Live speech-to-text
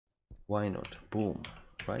Why not? Boom,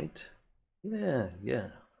 right? Yeah.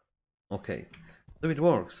 Okay, so it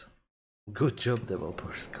works. Good job,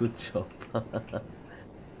 developers, good job.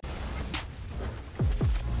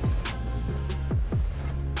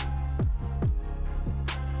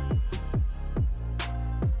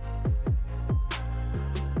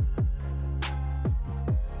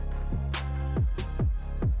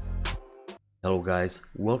 Hello guys,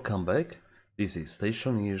 welcome back. This is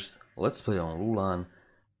Stationeers. Let's play on Loulan,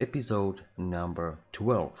 episode number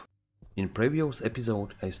 12. In previous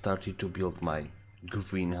episode I started to build my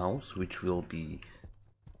greenhouse, which will be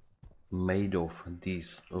made of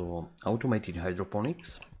this automated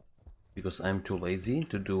hydroponics, because I'm too lazy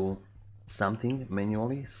to do something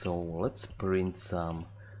manually. So let's print some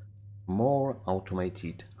more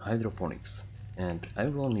automated hydroponics, and I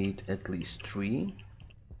will need at least 3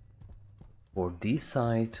 for this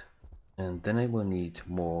side, and then I will need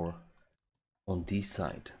more on this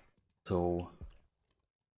side. So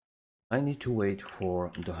I need to wait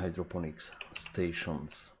for the hydroponics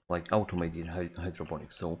stations, like automated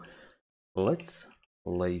hydroponics. So let's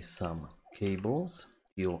lay some cables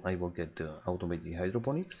till I will get the automated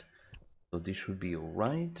hydroponics. So this should be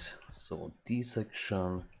alright. So this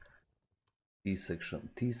section,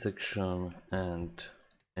 and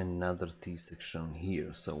another T section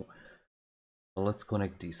here. So let's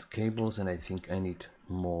connect these cables, and I think I need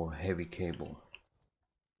more heavy cable.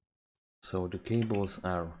 So the cables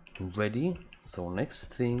are ready. So next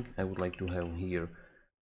thing I would like to have here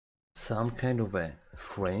some kind of a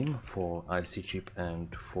frame for IC chip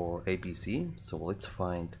and for APC. So let's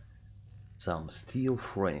find some steel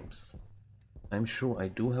frames. I'm sure I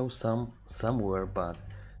do have some somewhere, but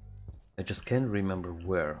I just can't remember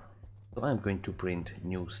where. So I'm going to print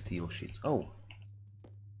new steel sheets. Oh,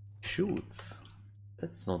 shoots.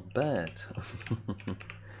 That's not bad.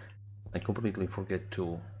 I completely forget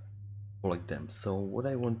to collect them. So what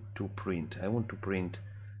I want to print, I want to print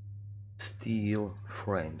steel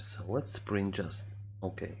frames. Let's print just,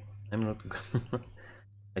 okay, I'm not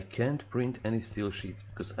I can't print any steel sheets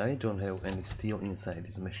because I don't have any steel inside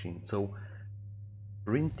this machine. So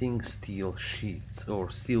printing steel sheets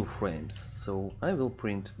or steel frames, so I will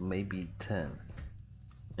print maybe 10,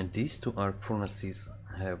 and these 2 arc furnaces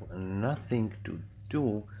have nothing to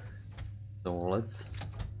do. So let's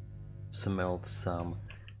smelt some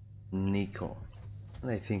nickel, and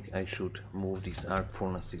I think I should move these arc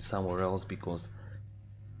furnaces somewhere else, because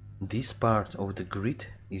this part of the grid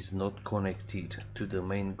is not connected to the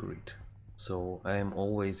main grid. So I am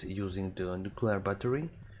always using the nuclear battery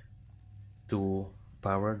to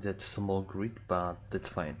power that small grid, but that's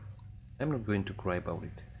fine. I'm not going to cry about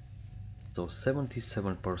it. So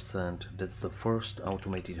 77%, that's the first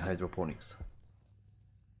automated hydroponics.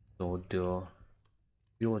 So the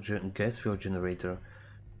gas fuel generator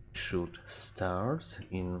should start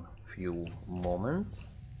in few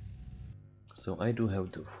moments. So I do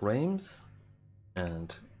have the frames,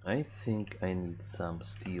 and I think I need some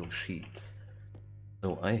steel sheets.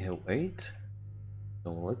 So I have 8.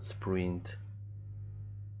 So let's print,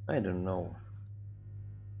 I don't know,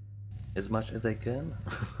 as much as I can.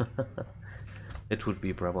 It would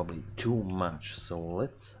be probably too much. So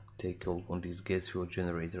let's take a look on this gas fuel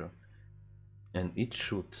generator, and it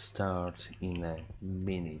should start in a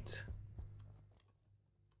minute,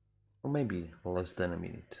 or maybe less than a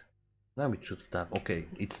minute. Now it should start. Okay,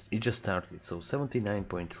 it just started. So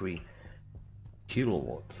 79.3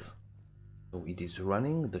 kilowatts. So it is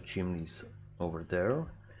running. The chimneys over there,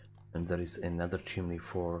 and there is another chimney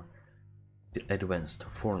for the advanced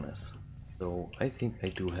furnace. So I think I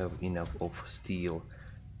do have enough of steel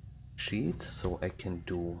sheets, so I can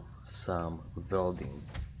do some welding.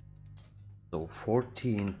 So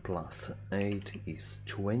 14 plus 8 is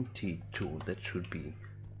 22. That should be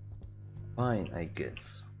fine, I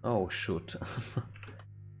guess. Oh shoot.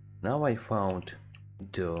 Now I found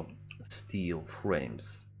the steel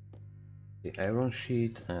frames, the iron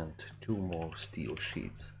sheet and 2 more steel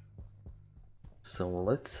sheets. So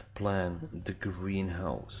let's plan the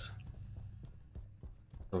greenhouse.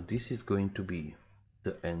 So this is going to be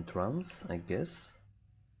the entrance, I guess.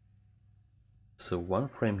 So 1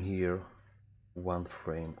 frame here, 1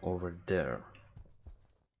 frame over there,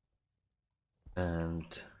 and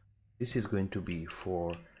this is going to be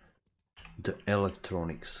for the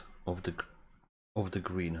electronics of the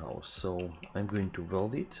greenhouse. So I'm going to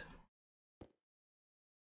weld it,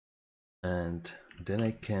 and then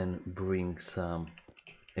I can bring some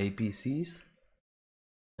APCs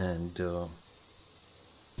and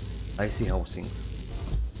IC housings.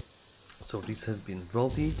 So this has been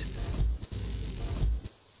welded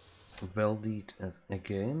as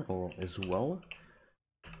again, or as well.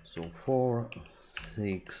 So 4,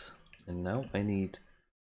 6, and now I need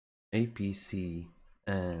APC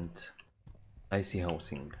and IC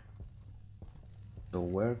housing. So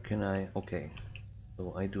where can I, okay,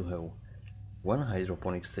 so I do have one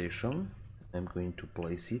hydroponic station. I'm going to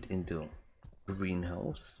place it in the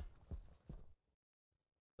greenhouse.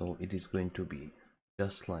 So it is going to be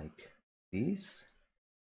just like this,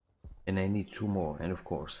 and I need 2 more, and of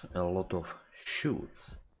course a lot of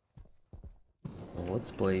shoots. So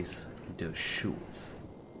let's place the shoots.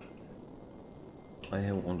 I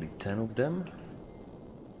have only 10 of them.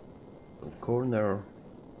 So corner,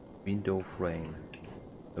 window frame,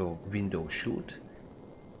 oh, window shoot,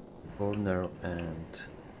 corner and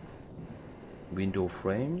window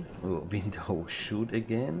frame, oh, window shoot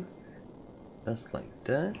again, just like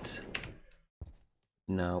that.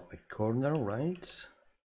 Now a corner, right,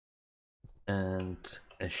 and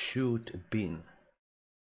a shoot bin.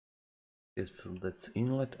 Yes, so that's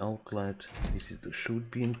inlet, outlet, this is the shoot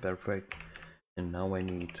bin, perfect. And now I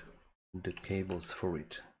need the cables for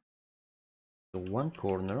it. So one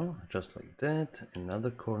corner, just like that,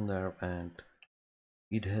 another corner, and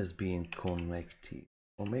it has been connected.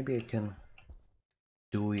 Or maybe I can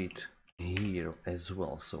do it here as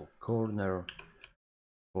well. So corner,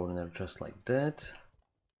 corner, just like that,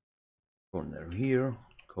 corner here,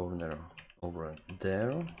 corner over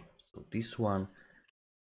there. So this one,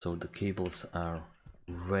 so the cables are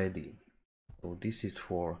ready. So this is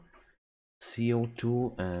for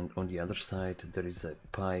CO2, and on the other side there is a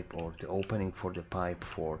pipe, or the opening for the pipe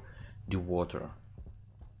for the water.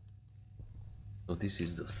 So this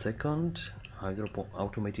is the second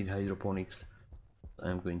automated hydroponics.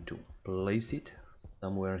 I'm going to place it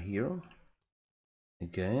somewhere here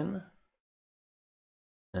again,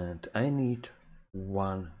 and I need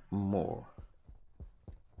 1 more.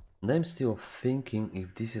 And I'm still thinking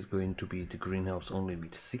if this is going to be the greenhouse only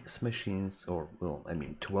with 6 machines, or well, I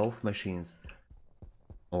mean 12 machines,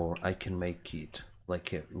 or I can make it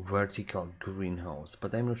like a vertical greenhouse.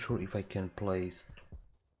 But I'm not sure if I can place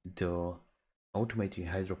the automated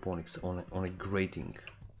hydroponics on a grating.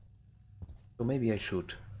 So maybe I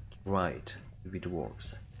should try it if it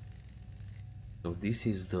works. So this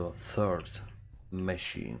is the third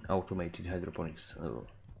machine, automated hydroponics.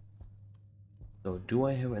 So do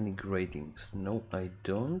I have any gratings? No, I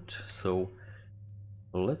don't. So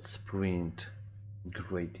let's print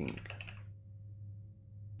grating.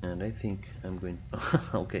 And I think I'm going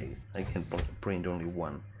okay, I can print only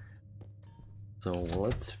 1. So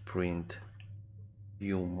let's print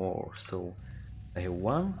few more. So I have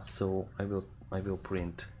 1, so I will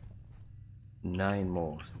print 9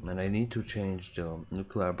 more. And I need to change the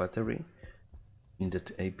nuclear battery in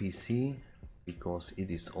that APC because it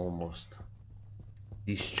is almost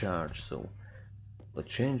discharged. So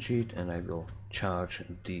let's change it, and I will charge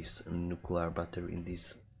this nuclear battery in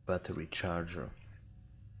this battery charger.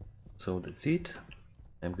 So that's it.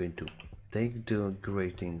 I'm going to take the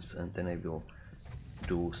gratings, and then I will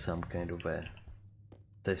do some kind of a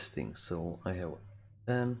testing. So I have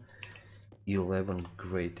 10, 11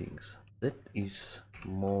 gratings. That is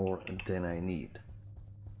more than I need.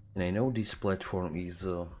 And I know this platform is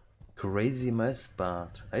a crazy mess,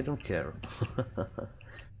 but I don't care.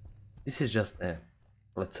 This is just a,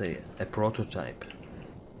 let's say, a prototype.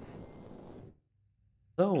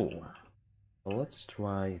 So let's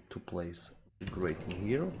try to place the grating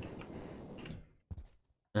here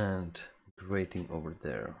and grating over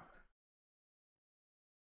there.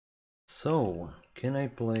 So can I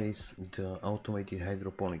place the automated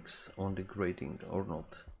hydroponics on the grating or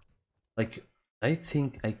not? Like, I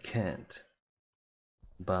think I can't,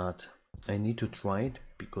 but I need to try it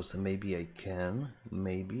because maybe I can,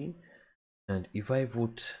 maybe. And if I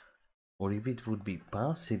would, or if it would be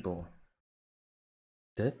possible,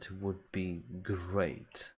 that would be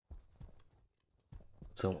great.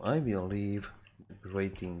 So I will leave the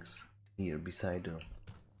gratings here beside the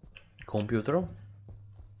computer.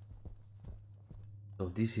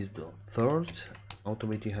 So this is the third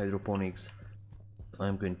automated hydroponics.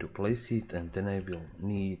 I'm going to place it, and then I will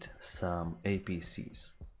need some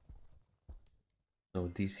APCs. So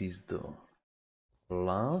this is the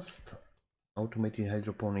last automated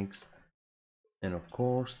hydroponics, and of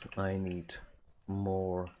course I need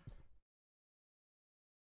more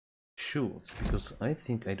shoots because I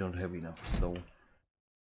think I don't have enough. So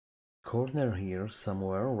corner here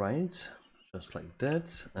somewhere, right, just like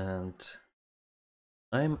that, and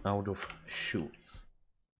I'm out of shoots.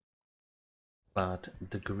 But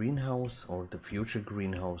the greenhouse, or the future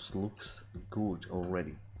greenhouse, looks good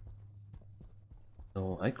already.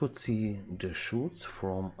 So I could see the shoots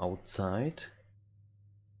from outside,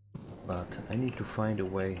 but I need to find a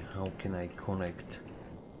way how can I connect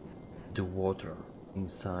the water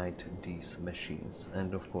inside these machines,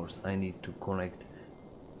 and of course I need to connect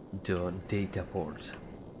the data port.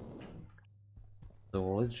 So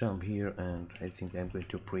let's jump here, and I think I'm going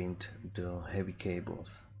to print the heavy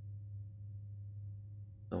cables.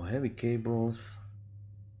 So heavy cables.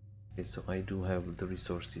 Okay, so I do have the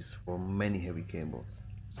resources for many heavy cables.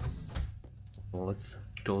 So let's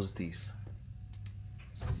toss this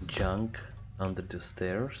junk under the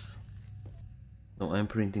stairs. So I'm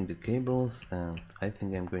printing the cables, and I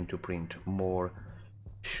think I'm going to print more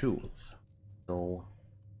chutes. So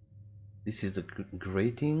this is the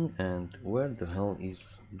grating, and where the hell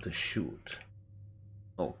is the chute?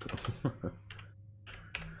 Oh.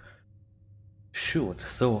 Chute.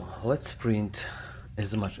 So let's print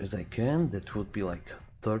as much as I can. That would be like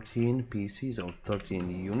 13 pieces or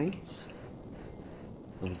 13 units.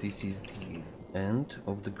 So this is the end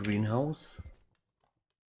of the greenhouse.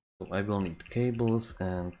 So I will need cables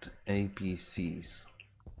and APCs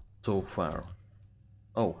so far.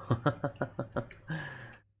 Oh.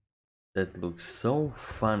 That looks so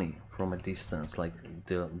funny from a distance, like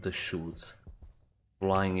the chutes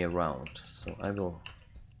flying around. So I will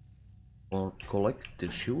collect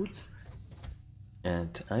the chutes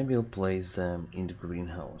and I will place them in the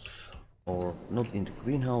greenhouse, or not in the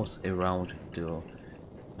greenhouse, around the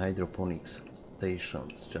hydroponics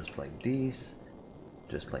stations, just like this,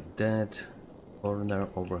 just like that. Corner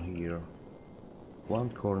over here, one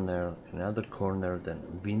corner, another corner, then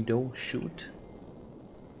window chute,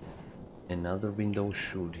 another window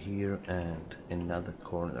chute here, and another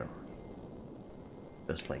corner,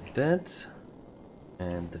 just like that.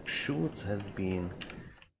 And the chutes has been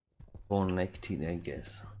connected, I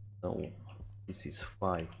guess. So this is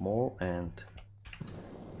 5 more, and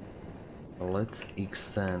let's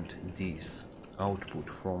extend this output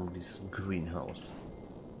from this greenhouse.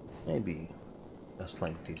 Maybe just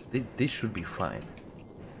like this. This should be fine.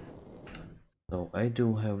 So I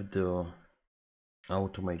do have the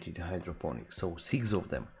automated hydroponics, so 6 of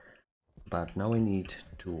them. But now I need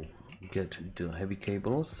to get the heavy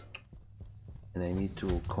cables, and I need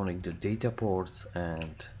to connect the data ports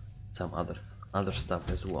and some other stuff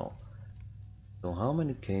as well. So how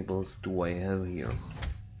many cables do I have here?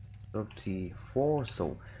 34.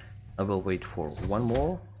 So I will wait for one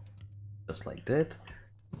more, just like that,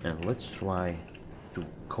 and let's try to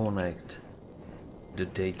connect the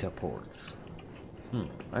data ports.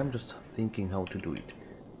 I'm just thinking how to do it.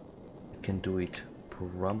 I can do it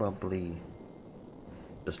probably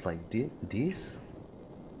just like this.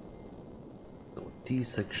 So T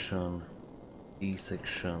section, T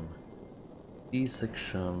section, T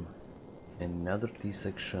section, another T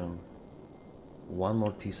section, one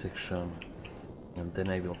more T section, and then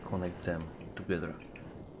I will connect them together.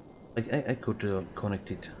 Like I could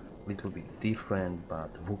connect it a little bit different,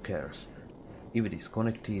 but who cares? If it is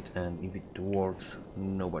connected and if it works,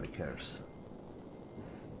 nobody cares.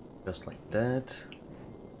 Just like that.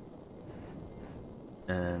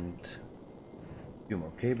 And a few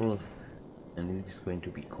more cables, and it is going to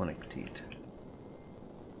be connected.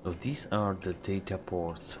 So these are the data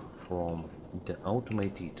ports from the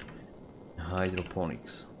automated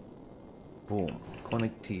hydroponics. Boom,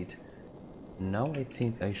 connected. Now I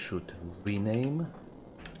think I should rename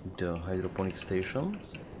the hydroponic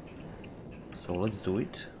stations. So let's do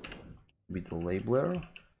it with the labeler.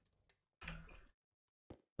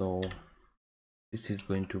 So this is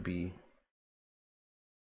going to be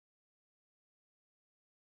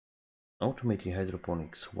automated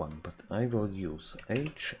hydroponics 1, but I will use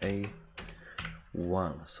HA1.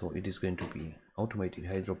 So it is going to be automated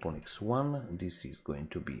hydroponics 1. This is going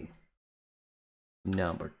to be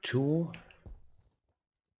number 2.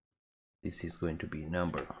 This is going to be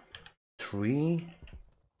number 3.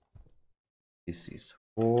 This is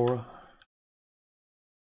 4.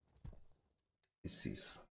 This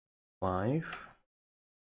is 5.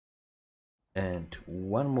 And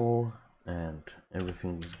one more, and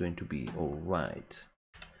everything is going to be alright.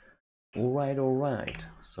 Alright.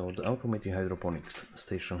 So the automated hydroponics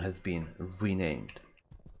station has been renamed.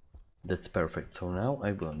 That's perfect. So now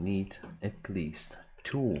I will need at least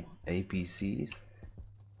 2 APCs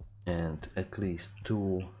and at least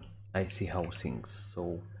 2 IC housings.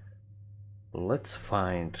 So let's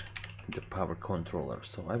find the power controller.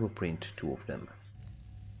 So I will print 2 of them.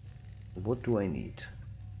 What do I need?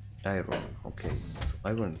 Iron. Okay, so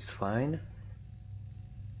iron is fine.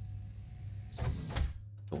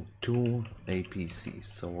 So 2 APCs.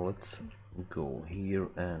 So let's go here,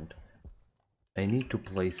 and I need to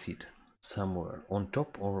place it somewhere on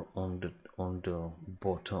top or on the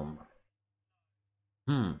bottom.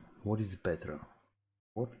 what is better?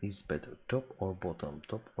 What is better, top or bottom?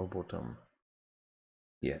 Top or bottom?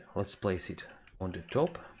 Yeah, let's place it on the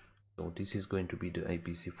top. So this is going to be the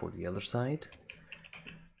APC for the other side.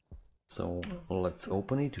 So let's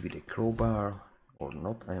open it with a crowbar, or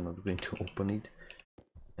not, I am not going to open it.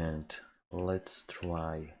 And let's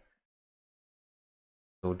try.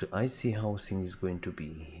 So the IC housing is going to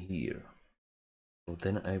be here. So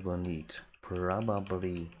then I will need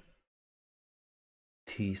probably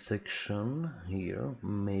T section here,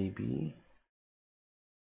 maybe,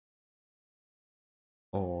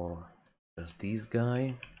 or just this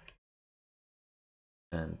guy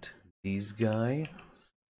and this guy.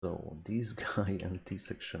 So this guy and T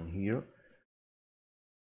section here,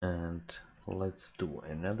 and let's do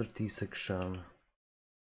another T section,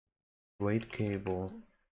 straight cable,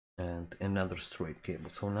 and another straight cable.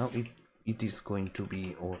 So now it is going to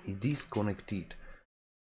be, or it is connected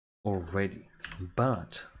already,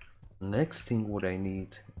 but next thing what I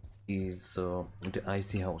need is the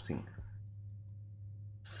IC housing.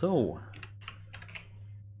 So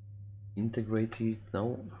integrated,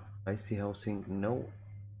 no. IC housing, no.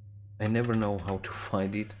 I never know how to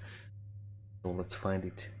find it, so let's find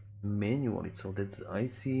it manually. So that's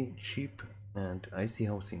IC chip, and IC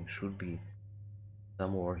housing should be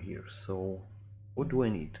somewhere here. So what do I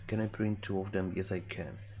need? Can I print two of them? Yes, I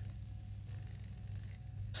can.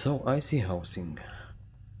 So IC housing,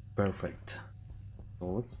 perfect. So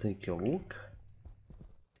let's take a look.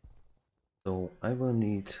 So I will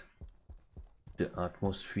need the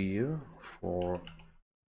atmosphere for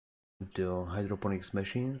the hydroponics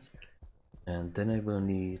machines, and then I will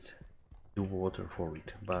need the water for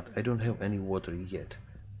it, but I don't have any water yet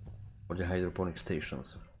for the hydroponic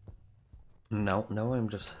stations. Now I'm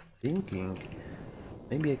just thinking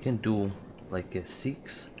maybe I can do like a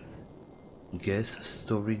 6 gas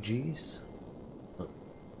storages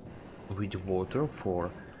with water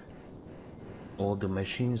for all the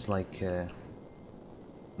machines, like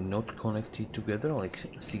not connected together, like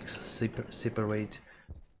 6 separate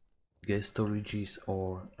gas storages,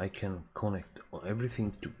 or I can connect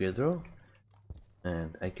everything together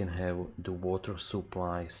and I can have the water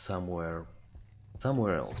supply somewhere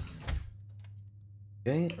else.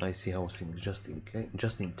 Okay, IC housing just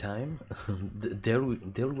in time.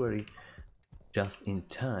 Delivery just in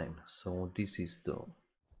time. So this is the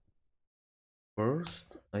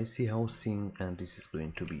first IC housing, and this is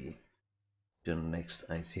going to be the next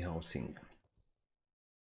IC housing.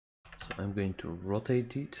 So I'm going to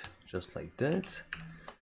rotate it just like that.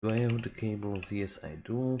 Do I have the cables? Yes, I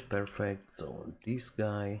do. Perfect. So this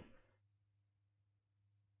guy,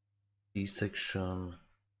 this section,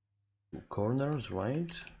 2 corners,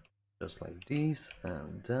 right? Just like this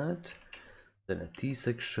and that. Then a T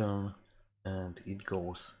section, and it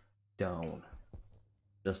goes down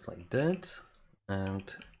just like that,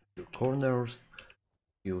 and your corners,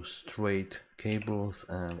 your straight cables,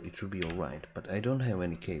 and it should be alright. But I don't have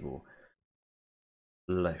any cable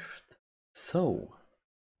left, so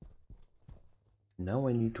now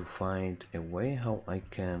I need to find a way how I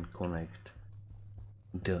can connect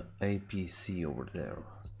the APC over there.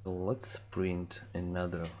 So let's print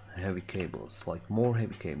another heavy cables, like more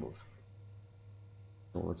heavy cables.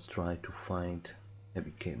 So let's try to find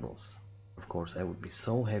heavy cables. Of course, I would be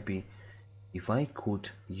so happy if I could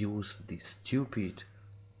use this stupid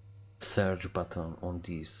search button on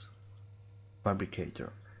this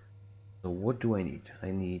fabricator. So what do I need?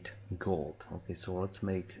 I need gold. Okay, so let's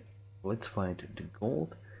find the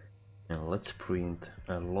gold, and let's print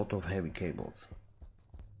a lot of heavy cables.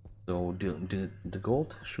 So the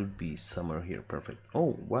gold should be somewhere here. Perfect.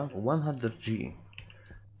 Oh, 100G.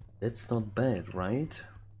 That's not bad, right?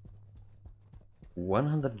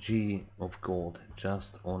 100G of gold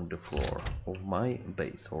just on the floor of my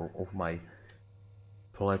base, or of my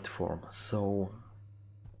platform. So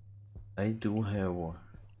I do have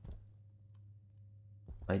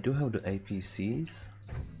the APCs,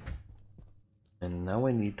 and now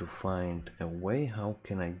I need to find a way how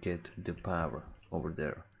can I get the power over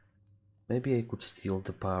there. Maybe I could steal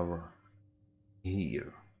the power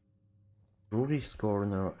here through this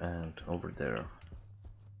corner and over there.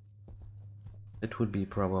 It would be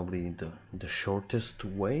probably the shortest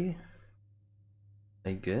way,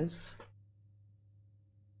 I guess.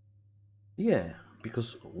 Yeah,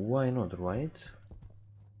 because why not, right?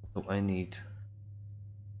 So I need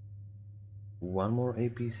one more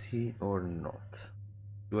APC or not?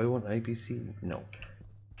 Do I want APC? No.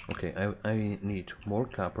 Okay, I need more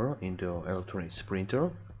copper in the electronics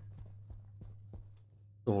printer.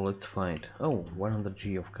 So let's find, oh,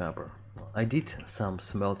 100G of copper. I did some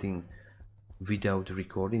smelting without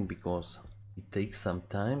recording because It takes some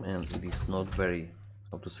time and it is not very,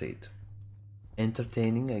 how to say it,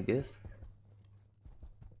 entertaining, I guess.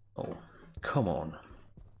 Oh, come on.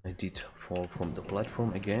 I did fall from the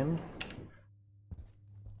platform again.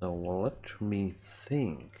 So let me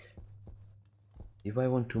think. If I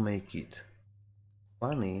want to make it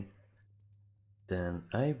funny, then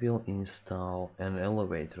I will install an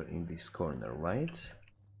elevator in this corner, right?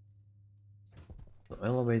 The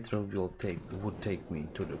elevator would take me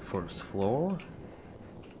to the first floor,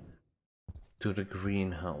 to the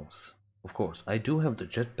greenhouse. Of course, I do have the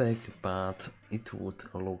jetpack, but it would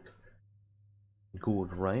look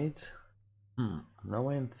good, right? Now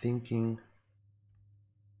I'm thinking,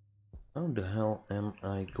 how the hell am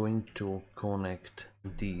I going to connect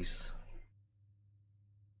these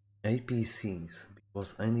APCs?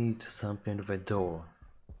 Because I need some kind of a door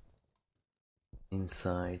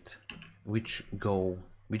inside, which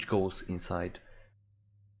goes inside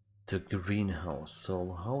the greenhouse.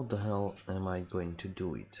 So how the hell am I going to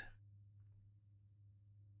do it?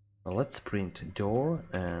 Well, let's print door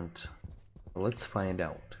and let's find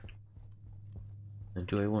out. And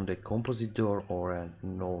do I want a composite door or a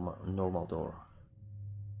normal door?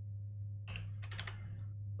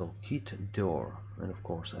 So kit door, and of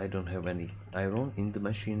course I don't have any iron in the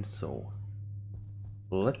machine, so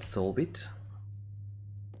let's solve it.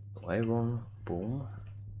 So iron, boom,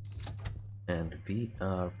 and we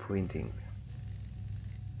are printing.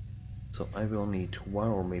 So I will need one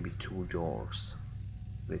or maybe two doors.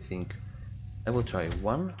 I think I will try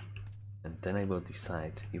one and then I will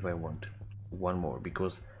decide if I want one more,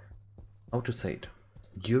 because how to say it,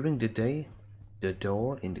 during the day the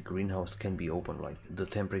door in the greenhouse can be open, like the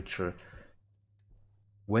temperature,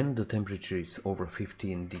 when the temperature is over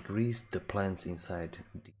 15 degrees the plants inside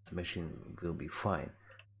this machine will be fine,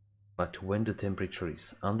 but when the temperature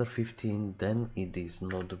is under 15 then it is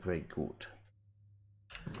not very good.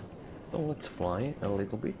 So let's fly a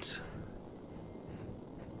little bit.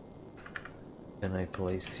 Can I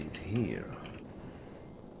place it here?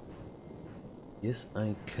 Yes,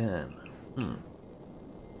 I can.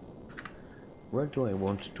 Where do I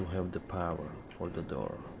want to have the power for the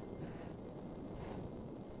door?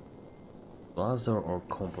 Glass door or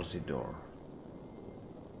composite door?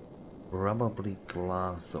 Probably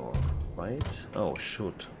glass door, right? Oh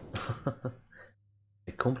shoot.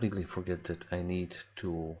 I completely forget that I need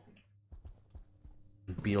to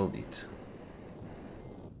build it.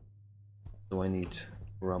 So I need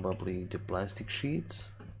probably the plastic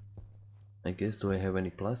sheets. I guess, do I have any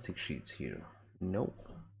plastic sheets here? No,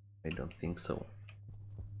 I don't think so.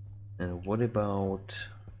 And what about,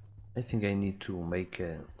 I think I need to make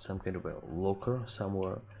some kind of a locker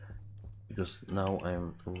somewhere, because now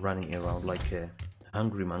I'm running around like a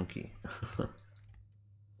hungry monkey.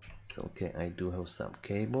 So okay, I do have some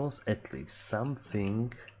cables, at least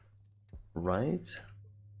something, right?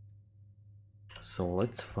 So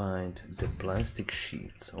let's find the plastic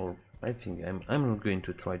sheets, or I think I'm not going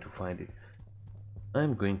to try to find it.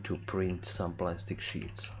 I'm going to print some plastic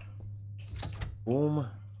sheets. Boom.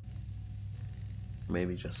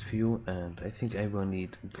 Maybe just few, and I think I will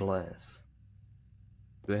need glass.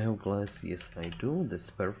 Do I have glass? Yes, I do. That's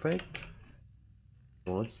perfect.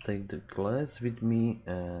 So let's take the glass with me.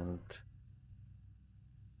 And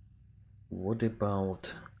what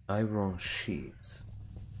about iron sheets?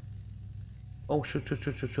 Oh,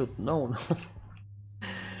 shoot. No.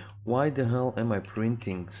 Why the hell am I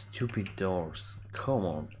printing stupid doors? Come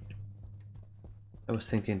on. I was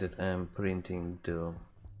thinking that I'm printing the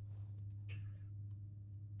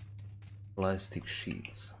plastic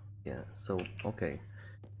sheets. Yeah, so okay.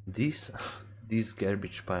 This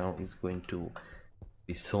garbage pile is going to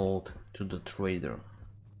be sold to the trader,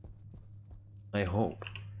 I hope.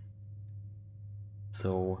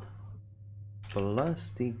 So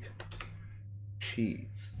plastic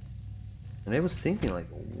sheets, and I was thinking like,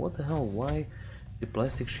 what the hell, why the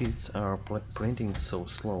plastic sheets are printing so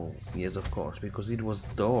slow? Yes, of course, because it was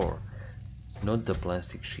door, not the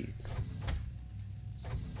plastic sheets.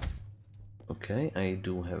 Okay, I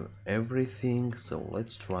do have everything, so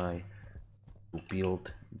let's try to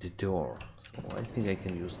build the door. So I think I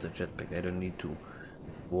can use the jetpack. I don't need to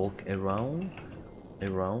walk around.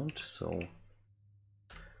 So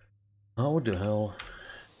how the hell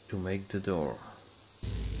to make the door?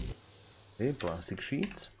 Okay, plastic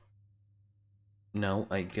sheets. Now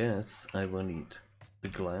I guess I will need the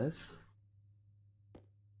glass.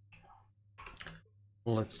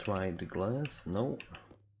 Let's try the glass. No.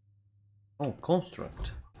 Oh,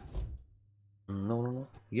 construct. No.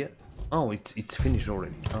 Yeah. Oh, it's finished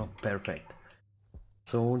already. Oh, perfect.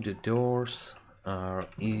 So the doors are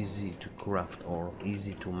easy to craft or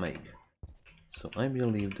easy to make. So I will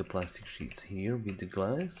leave the plastic sheets here with the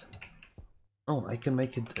glass. Oh, I can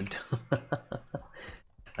make it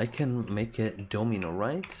I can make a domino,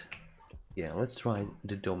 right? Yeah, let's try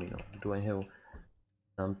the domino. Do I have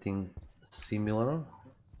something similar?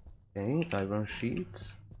 Okay, iron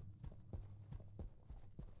sheets.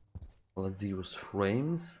 Let's use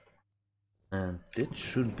frames, and that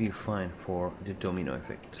should be fine for the domino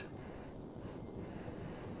effect.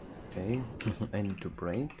 Okay, I need to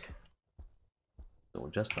break. So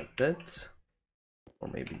just like that, or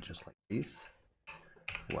maybe just like this.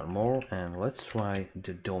 One more, and let's try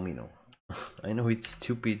the domino. I know it's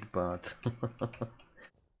stupid, but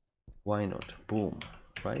why not? Boom,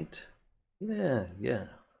 right? Yeah, yeah.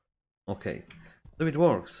 Okay, so it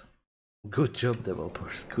works. Good job,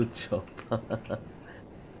 developers, good job.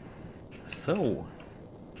 So,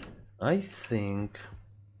 I think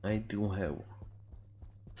I do have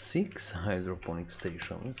 6 hydroponic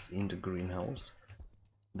stations in the greenhouse.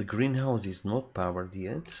 The greenhouse is not powered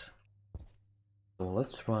yet, so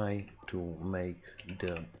let's try to make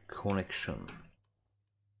the connection.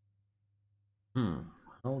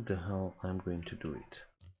 How the hell I'm going to do it?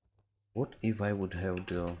 What if I would have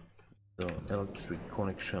the electric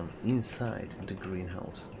connection inside the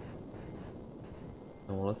greenhouse?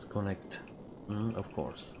 So let's connect. Of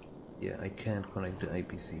course. Yeah, I can't connect the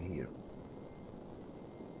IPC here.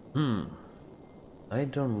 I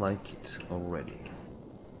don't like it already.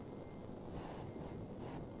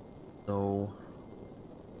 So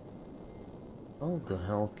how the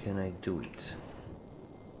hell can I do it?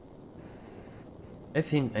 I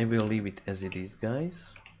think I will leave it as it is,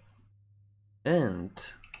 guys. And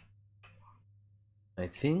I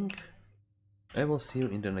think I will see you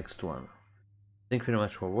in the next one. Thank you very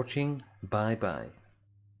much for watching. Bye bye.